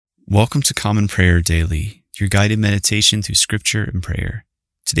Welcome to Common Prayer Daily, your guided meditation through Scripture and prayer.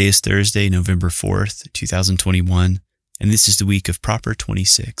 Today is Thursday, November 4th, 2021, and this is the week of Proper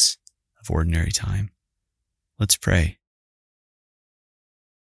 26 of Ordinary Time. Let's pray.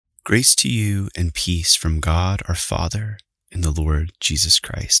 Grace to you and peace from God our Father and the Lord Jesus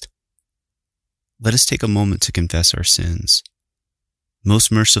Christ. Let us take a moment to confess our sins.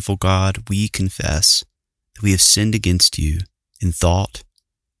 Most merciful God, we confess that we have sinned against you in thought,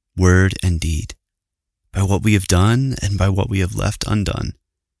 word, and deed, by what we have done and by what we have left undone.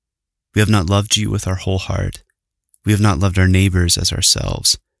 We have not loved you with our whole heart. We have not loved our neighbors as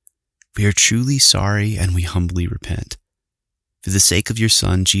ourselves. We are truly sorry and we humbly repent. For the sake of your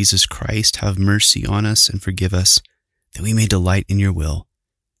Son, Jesus Christ, have mercy on us and forgive us, that we may delight in your will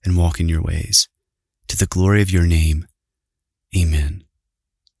and walk in your ways. To the glory of your name. Amen.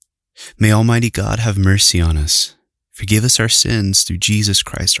 May Almighty God have mercy on us, forgive us our sins through Jesus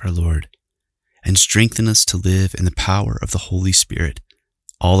Christ our Lord, and strengthen us to live in the power of the Holy Spirit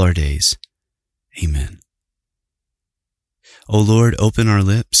all our days. Amen. O Lord, open our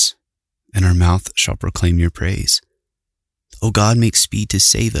lips, and our mouth shall proclaim your praise. O God, make speed to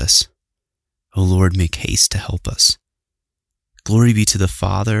save us. O Lord, make haste to help us. Glory be to the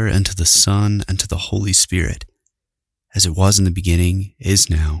Father, and to the Son, and to the Holy Spirit, as it was in the beginning,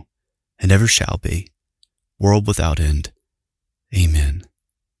 is now, and ever shall be, world without end. Amen.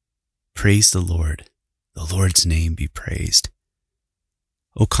 Praise the Lord. The Lord's name be praised.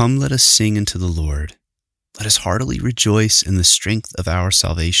 O come, let us sing unto the Lord. Let us heartily rejoice in the strength of our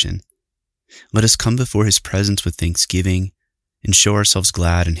salvation. Let us come before his presence with thanksgiving, and show ourselves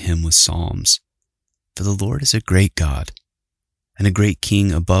glad in him with psalms. For the Lord is a great God, and a great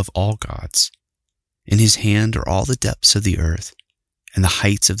King above all gods. In his hand are all the depths of the earth, and the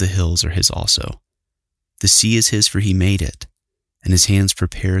heights of the hills are his also. The sea is his, for he made it, and his hands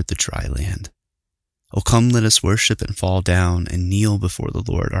prepared the dry land. O come, let us worship and fall down and kneel before the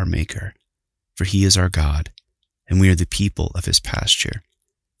Lord our Maker, for he is our God, and we are the people of his pasture,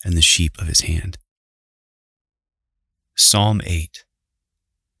 and the sheep of his hand. Psalm 8.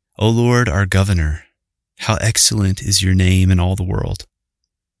 O Lord, our Governor, how excellent is your name in all the world.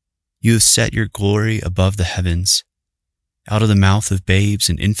 You have set your glory above the heavens. Out of the mouth of babes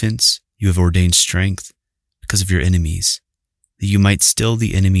and infants you have ordained strength because of your enemies, that you might still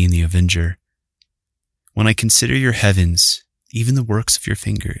the enemy and the avenger. When I consider your heavens, even the works of your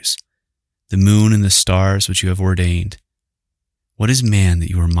fingers, the moon and the stars which you have ordained, what is man that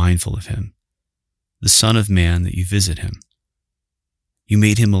you are mindful of him, the Son of Man that you visit him? You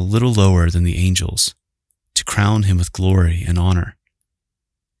made him a little lower than the angels, to crown him with glory and honor.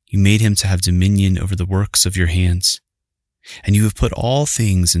 You made him to have dominion over the works of your hands, and you have put all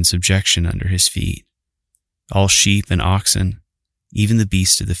things in subjection under his feet, all sheep and oxen, even the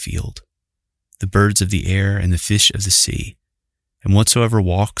beasts of the field, the birds of the air and the fish of the sea, and whatsoever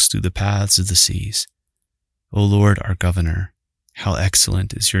walks through the paths of the seas. O Lord, our Governor, how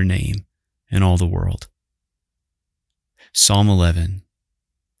excellent is your name in all the world. Psalm 11.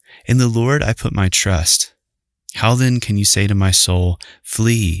 In the Lord I put my trust. How then can you say to my soul,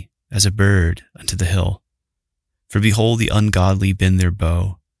 flee as a bird unto the hill? For behold, the ungodly bend their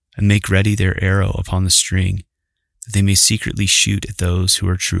bow, and make ready their arrow upon the string, that they may secretly shoot at those who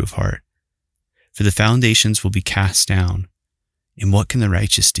are true of heart. For the foundations will be cast down, and what can the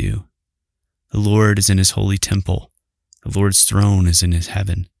righteous do? The Lord is in his holy temple, the Lord's throne is in his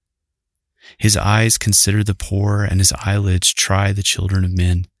heaven. His eyes consider the poor, and his eyelids try the children of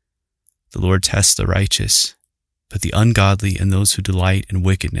men. The Lord tests the righteous, but the ungodly and those who delight in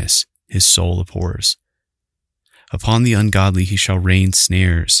wickedness his soul abhors. Upon the ungodly he shall rain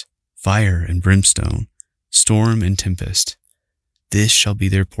snares, fire and brimstone, storm and tempest. This shall be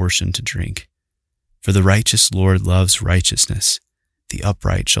their portion to drink. For the righteous Lord loves righteousness. The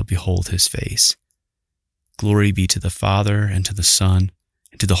upright shall behold his face. Glory be to the Father, and to the Son,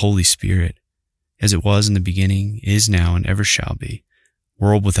 and to the Holy Spirit, as it was in the beginning, is now, and ever shall be,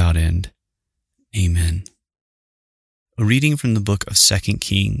 world without end. Amen. A reading from the book of 2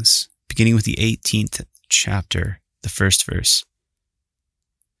 Kings, beginning with the 18th chapter, the first verse.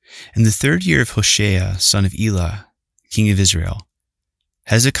 In the 3rd year of Hoshea, son of Elah, king of Israel,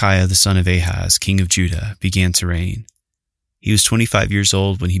 Hezekiah the son of Ahaz, king of Judah, began to reign. He was 25 years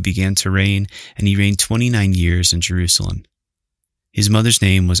old when he began to reign, and he reigned 29 years in Jerusalem. His mother's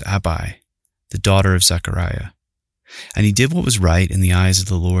name was Abi, the daughter of Zechariah. And he did what was right in the eyes of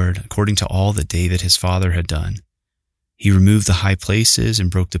the Lord, according to all that David his father had done. He removed the high places and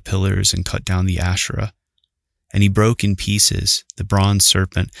broke the pillars and cut down the Asherah. And he broke in pieces the bronze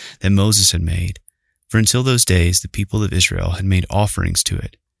serpent that Moses had made, for until those days the people of Israel had made offerings to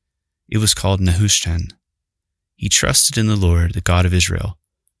it. It was called Nehushtan. He trusted in the Lord, the God of Israel,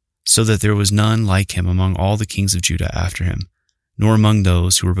 so that there was none like him among all the kings of Judah after him, nor among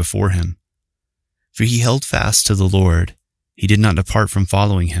those who were before him. For he held fast to the Lord. He did not depart from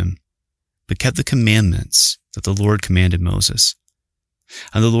following him, but kept the commandments that the Lord commanded Moses.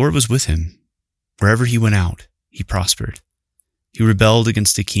 And the Lord was with him. Wherever he went out, he prospered. He rebelled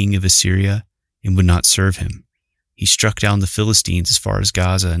against the king of Assyria and would not serve him. He struck down the Philistines as far as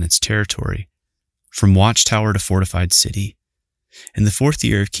Gaza and its territory, from watchtower to fortified city. In the 4th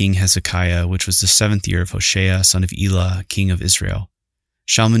year of King Hezekiah, which was the 7th year of Hoshea, son of Elah, king of Israel,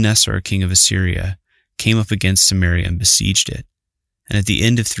 Shalmaneser, king of Assyria, came up against Samaria and besieged it. And at the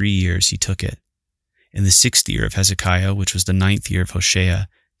end of 3 years he took it. In the 6th year of Hezekiah, which was the 9th year of Hoshea,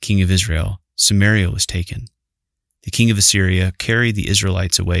 king of Israel, Samaria was taken. The king of Assyria carried the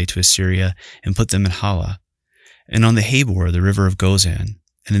Israelites away to Assyria and put them in Hala, and on the Habor, the river of Gozan,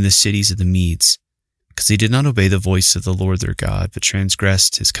 and in the cities of the Medes, because they did not obey the voice of the Lord their God, but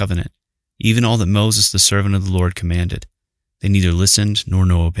transgressed his covenant, even all that Moses the servant of the Lord commanded. They neither listened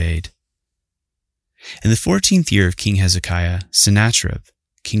nor obeyed. In the 14th year of King Hezekiah, Sennacherib,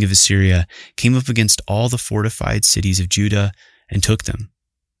 king of Assyria, came up against all the fortified cities of Judah and took them.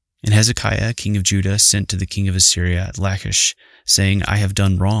 And Hezekiah, king of Judah, sent to the king of Assyria at Lachish, saying, I have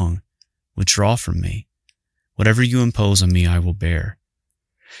done wrong. Withdraw from me. Whatever you impose on me, I will bear.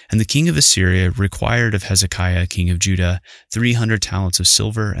 And the king of Assyria required of Hezekiah, king of Judah, 300 talents of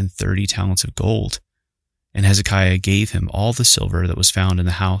silver and 30 talents of gold. And Hezekiah gave him all the silver that was found in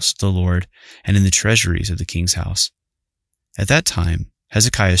the house of the Lord and in the treasuries of the king's house. At that time,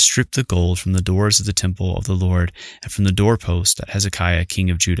 Hezekiah stripped the gold from the doors of the temple of the Lord and from the doorpost that Hezekiah, king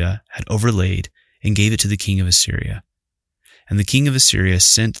of Judah, had overlaid and gave it to the king of Assyria. And the king of Assyria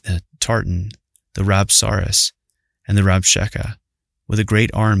sent the Tartan, the Rabsaris, and the Rabshakeh with a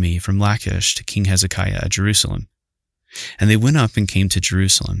great army from Lachish to King Hezekiah at Jerusalem. And they went up and came to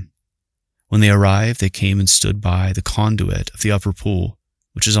Jerusalem. When they arrived, they came and stood by the conduit of the upper pool,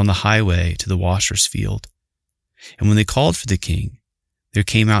 which is on the highway to the washer's field. And when they called for the king, there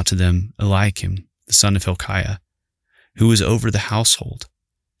came out to them Eliakim, the son of Hilkiah, who was over the household,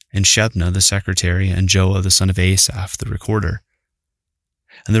 and Shebna the secretary, and Joah the son of Asaph the recorder.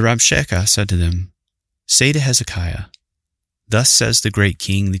 And the Rabshakeh said to them, Say to Hezekiah, Thus says the great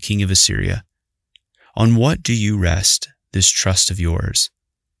king, the king of Assyria, On what do you rest this trust of yours?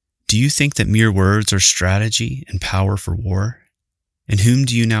 Do you think that mere words are strategy and power for war? In whom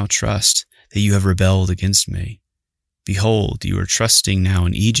do you now trust that you have rebelled against me? Behold, you are trusting now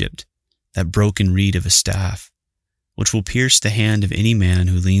in Egypt, that broken reed of a staff, which will pierce the hand of any man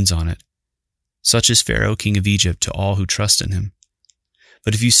who leans on it. Such is Pharaoh, king of Egypt, to all who trust in him.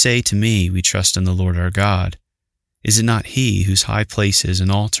 But if you say to me, We trust in the Lord our God, is it not he whose high places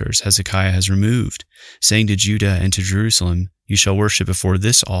and altars Hezekiah has removed, saying to Judah and to Jerusalem, You shall worship before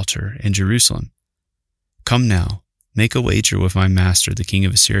this altar in Jerusalem? Come now, make a wager with my master, the king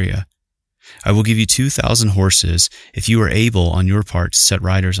of Assyria. I will give you 2,000 horses if you are able on your part to set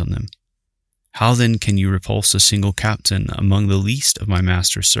riders on them. How then can you repulse a single captain among the least of my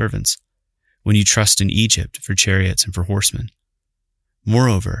master's servants, when you trust in Egypt for chariots and for horsemen?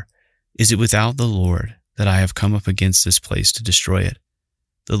 Moreover, is it without the Lord that I have come up against this place to destroy it?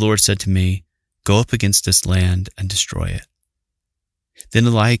 The Lord said to me, Go up against this land and destroy it. Then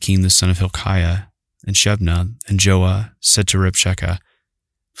Eliakim the son of Hilkiah, and Shebna, and Joah said to Rabshakeh,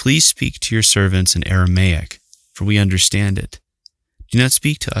 Please speak to your servants in Aramaic, for we understand it. Do not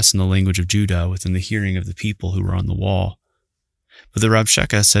speak to us in the language of Judah within the hearing of the people who were on the wall. But the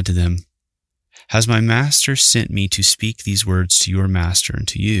Rabshakeh said to them, Has my master sent me to speak these words to your master and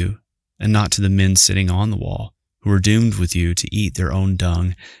to you, and not to the men sitting on the wall, who are doomed with you to eat their own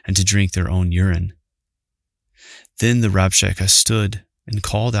dung and to drink their own urine? Then the Rabshakeh stood and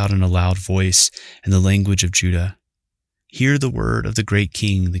called out in a loud voice in the language of Judah, Hear the word of the great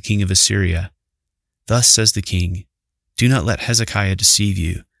king, the king of Assyria. Thus says the king, Do not let Hezekiah deceive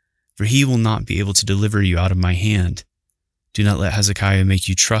you, for he will not be able to deliver you out of my hand. Do not let Hezekiah make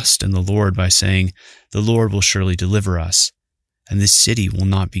you trust in the Lord by saying, The Lord will surely deliver us, and this city will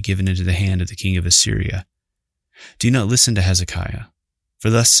not be given into the hand of the king of Assyria. Do not listen to Hezekiah, for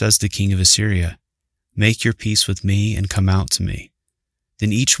thus says the king of Assyria, Make your peace with me and come out to me.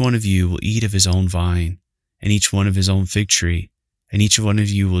 Then each one of you will eat of his own vine, and each one of his own fig tree, and each one of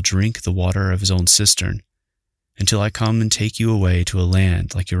you will drink the water of his own cistern, until I come and take you away to a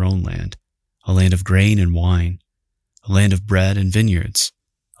land like your own land, a land of grain and wine, a land of bread and vineyards,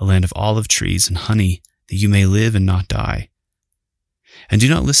 a land of olive trees and honey, that you may live and not die. And do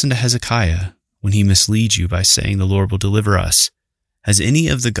not listen to Hezekiah when he misleads you by saying, The Lord will deliver us, Has any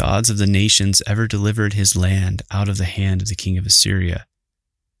of the gods of the nations ever delivered his land out of the hand of the king of Assyria?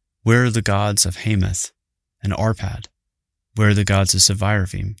 Where are the gods of Hamath and Arpad? Where are the gods of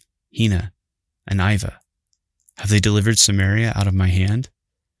Sepharvaim, Hena, and Ivah? Have they delivered Samaria out of my hand?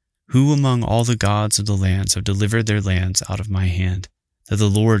 Who among all the gods of the lands have delivered their lands out of my hand, that the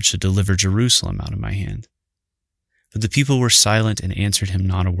Lord should deliver Jerusalem out of my hand? But the people were silent and answered him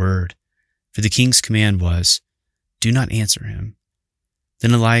not a word, for the king's command was, "Do not answer him."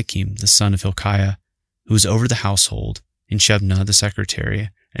 Then Eliakim, the son of Hilkiah, who was over the household, and Shebna the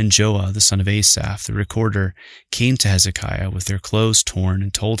secretary, and Joah the son of Asaph the recorder, came to Hezekiah with their clothes torn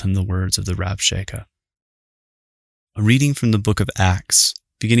and told him the words of the Rabshakeh. A reading from the book of Acts,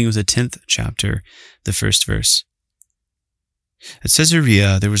 beginning with the 10th chapter, the first verse. At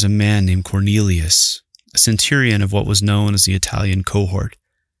Caesarea there was a man named Cornelius, a centurion of what was known as the Italian cohort,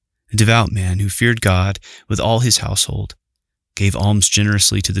 a devout man who feared God with all his household, gave alms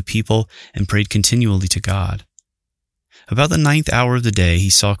generously to the people, and prayed continually to God. About the 9th hour of the day he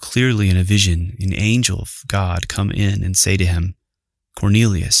saw clearly in a vision an angel of God come in and say to him,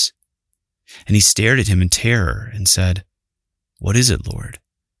 "Cornelius." And he stared at him in terror and said, "What is it, Lord?"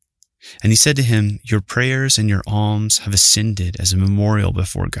 And he said to him, "Your prayers and your alms have ascended as a memorial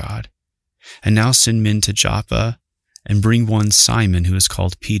before God. And now send men to Joppa and bring one Simon who is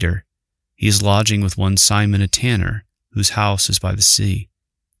called Peter. He is lodging with one Simon a tanner, whose house is by the sea."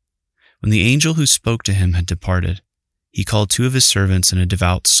 When the angel who spoke to him had departed, he called 2 of his servants and a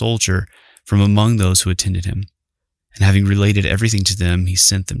devout soldier from among those who attended him, and having related everything to them, he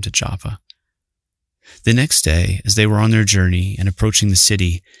sent them to Joppa. The next day, as they were on their journey and approaching the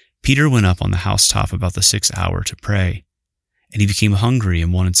city, Peter went up on the housetop about the 6th hour to pray, and he became hungry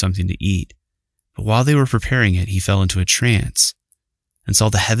and wanted something to eat. But while they were preparing it, he fell into a trance, and saw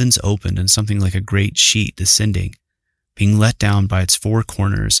the heavens opened and something like a great sheet descending, being let down by its 4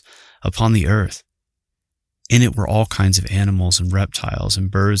 corners upon the earth. In it were all kinds of animals and reptiles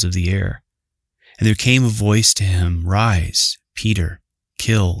and birds of the air. And there came a voice to him, "Rise, Peter,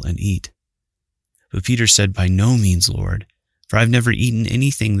 kill and eat." But Peter said, "By no means, Lord, for I have never eaten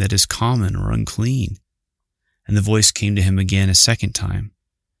anything that is common or unclean." And the voice came to him again a second time,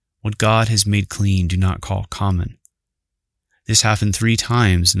 "What God has made clean, do not call common." This happened 3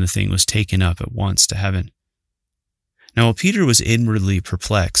 times, and the thing was taken up at once to heaven. Now while Peter was inwardly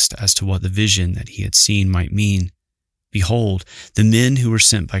perplexed as to what the vision that he had seen might mean, behold, the men who were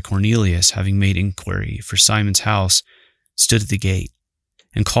sent by Cornelius, having made inquiry for Simon's house, stood at the gate,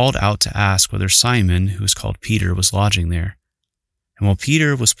 and called out to ask whether Simon, who was called Peter, was lodging there. And while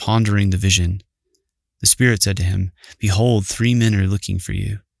Peter was pondering the vision, the Spirit said to him, "Behold, 3 men are looking for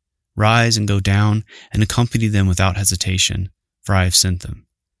you. Rise and go down and accompany them without hesitation, for I have sent them."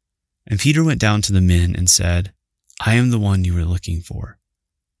 And Peter went down to the men and said, "I am the one you were looking for.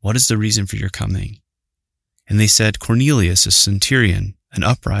 What is the reason for your coming?" And they said, "Cornelius, a centurion, an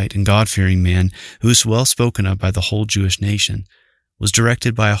upright and God-fearing man, who is well spoken of by the whole Jewish nation, was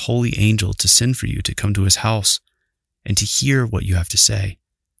directed by a holy angel to send for you to come to his house and to hear what you have to say."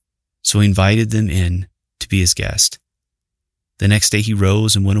 So he invited them in to be his guest. The next day he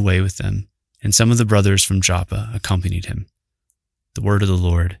rose and went away with them, and some of the brothers from Joppa accompanied him. The word of the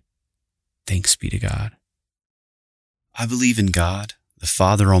Lord. Thanks be to God. I believe in God, the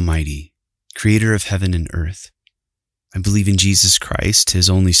Father Almighty, creator of heaven and earth. I believe in Jesus Christ, his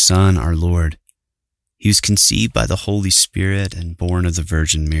only Son, our Lord. He was conceived by the Holy Spirit and born of the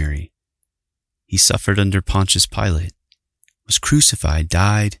Virgin Mary. He suffered under Pontius Pilate, was crucified,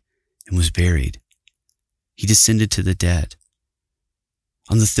 died, and was buried. He descended to the dead.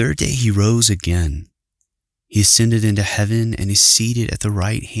 On the 3rd day he rose again. He ascended into heaven and is seated at the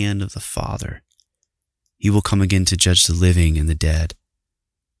right hand of the Father. He will come again to judge the living and the dead.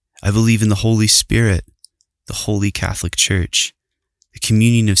 I believe in the Holy Spirit, the Holy Catholic Church, the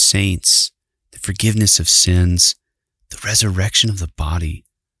communion of saints, the forgiveness of sins, the resurrection of the body,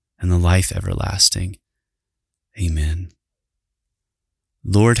 and the life everlasting. Amen.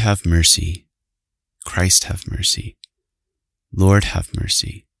 Lord, have mercy. Christ, have mercy. Lord, have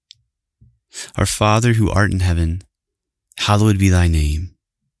mercy. Our Father, who art in heaven, hallowed be thy name.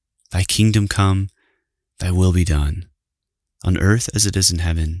 Thy kingdom come, thy will be done, on earth as it is in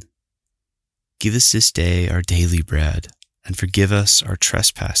heaven. Give us this day our daily bread, and forgive us our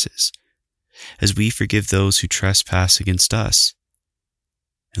trespasses, as we forgive those who trespass against us.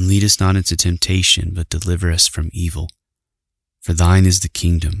 And lead us not into temptation, but deliver us from evil. For thine is the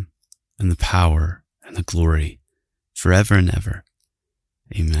kingdom, and the power, and the glory, forever and ever.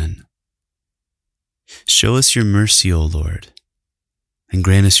 Amen. Show us your mercy, O Lord, and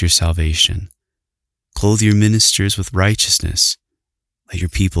grant us your salvation. Clothe your ministers with righteousness, Let your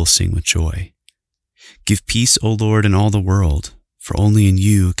people sing with joy. Give peace, O Lord, in all the world, for only in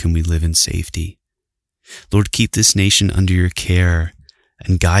you can we live in safety. Lord, keep this nation under your care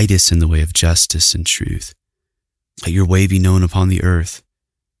and guide us in the way of justice and truth. Let your way be known upon the earth,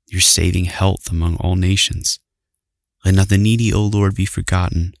 your saving health among all nations. Let not the needy, O Lord, be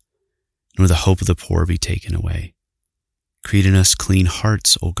forgotten, nor the hope of the poor be taken away. Create in us clean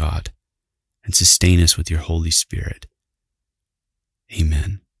hearts, O God, and sustain us with your Holy Spirit.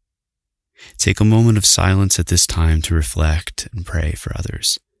 Amen. Take a moment of silence at this time to reflect and pray for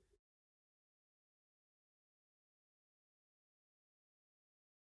others.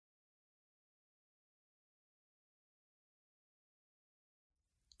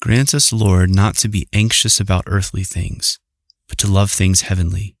 Grant us, Lord, not to be anxious about earthly things, but to love things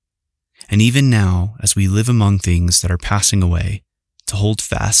heavenly. And even now, as we live among things that are passing away, to hold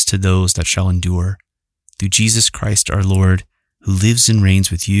fast to those that shall endure, through Jesus Christ our Lord, who lives and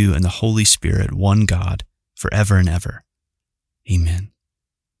reigns with you and the Holy Spirit, one God, forever and ever. Amen.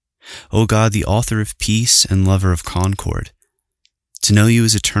 O God, the author of peace and lover of concord, to know you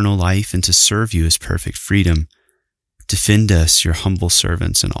is eternal life and to serve you is perfect freedom. Defend us, your humble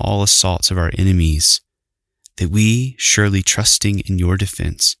servants, in all assaults of our enemies, that we, surely trusting in your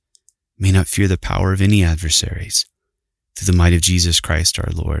defense, may not fear the power of any adversaries. Through the might of Jesus Christ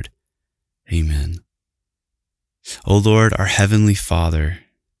our Lord. Amen. O Lord, our heavenly Father,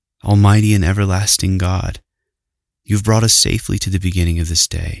 almighty and everlasting God, you have brought us safely to the beginning of this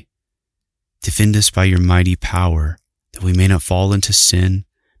day. Defend us by your mighty power, that we may not fall into sin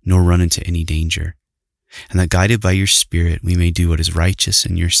nor run into any danger, and that guided by your Spirit we may do what is righteous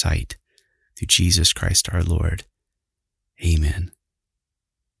in your sight, through Jesus Christ our Lord. Amen.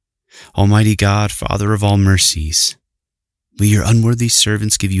 Almighty God, Father of all mercies, we, your unworthy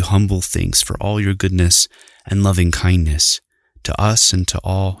servants, give you humble thanks for all your goodness and loving kindness to us and to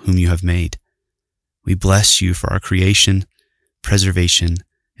all whom you have made. We bless you for our creation, preservation,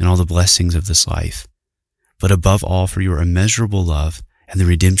 and all the blessings of this life, but above all for your immeasurable love and the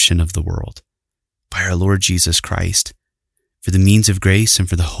redemption of the world. By our Lord Jesus Christ, for the means of grace and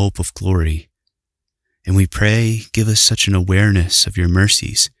for the hope of glory. And we pray, give us such an awareness of your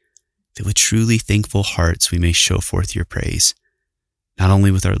mercies, that with truly thankful hearts we may show forth your praise, not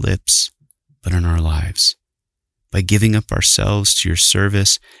only with our lips, but in our lives, by giving up ourselves to your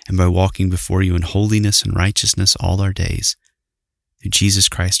service and by walking before you in holiness and righteousness all our days. Through Jesus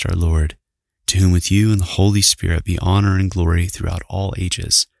Christ our Lord, to whom with you and the Holy Spirit be honor and glory throughout all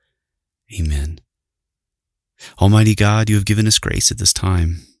ages. Amen. Almighty God, you have given us grace at this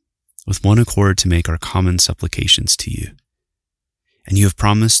time, with one accord to make our common supplications to you. And you have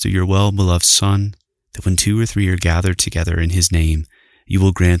promised through your well-beloved Son that when 2 or 3 are gathered together in his name, you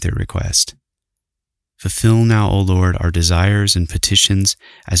will grant their request. Fulfill now, O Lord, our desires and petitions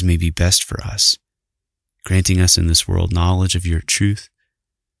as may be best for us, granting us in this world knowledge of your truth,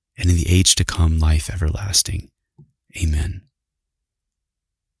 and in the age to come life everlasting. Amen.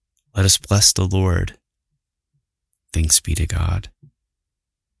 Let us bless the Lord. Thanks be to God.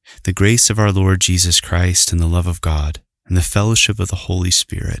 The grace of our Lord Jesus Christ and the love of God and the fellowship of the Holy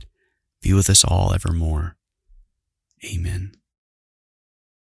Spirit be with us all evermore. Amen.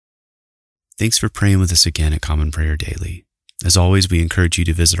 Thanks for praying with us again at Common Prayer Daily. As always, we encourage you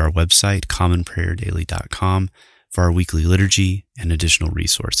to visit our website, commonprayerdaily.com, for our weekly liturgy and additional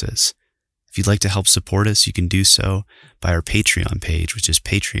resources. If you'd like to help support us, you can do so by our Patreon page, which is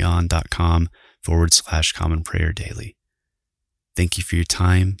patreon.com/commonprayerdaily. Thank you for your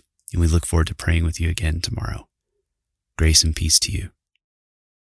time, and we look forward to praying with you again tomorrow. Grace and peace to you.